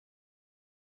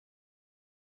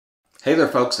Hey there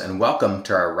folks, and welcome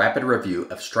to our rapid review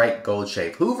of Strike Gold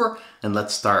Shave Hoover, and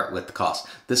let's start with the cost.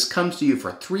 This comes to you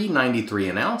for $3.93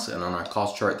 an ounce, and on our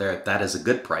cost chart there, that is a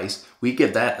good price. We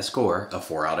give that a score of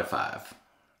 4 out of 5.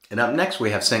 And up next we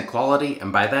have scent quality,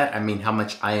 and by that I mean how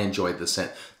much I enjoyed the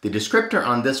scent. The descriptor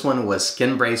on this one was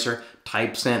skin bracer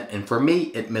type scent, and for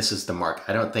me it misses the mark.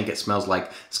 I don't think it smells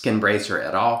like skin bracer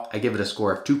at all. I give it a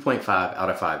score of 2.5 out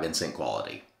of 5 in scent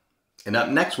quality. And up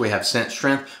next we have scent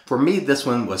strength. For me, this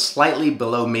one was slightly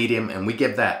below medium, and we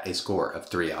give that a score of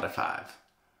 3 out of 5.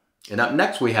 And up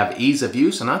next we have ease of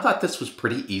use, and I thought this was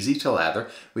pretty easy to lather.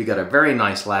 We got a very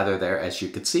nice lather there, as you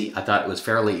could see. I thought it was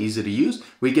fairly easy to use.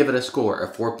 We give it a score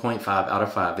of 4.5 out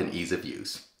of 5 in ease of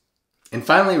use. And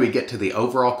finally, we get to the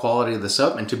overall quality of the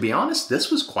soap, and to be honest,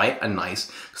 this was quite a nice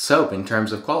soap in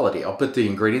terms of quality. I'll put the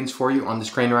ingredients for you on the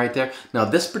screen right there. Now,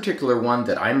 this particular one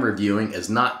that I'm reviewing is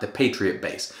not the Patriot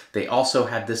base. They also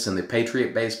had this in the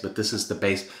Patriot base, but this is the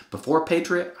base before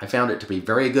Patriot. I found it to be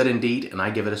very good indeed, and I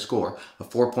give it a score of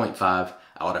 4.5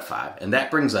 out of 5. And that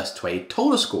brings us to a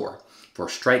total score for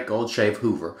Strike Gold Shave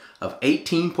Hoover of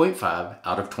 18.5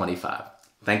 out of 25.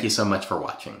 Thank you so much for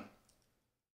watching.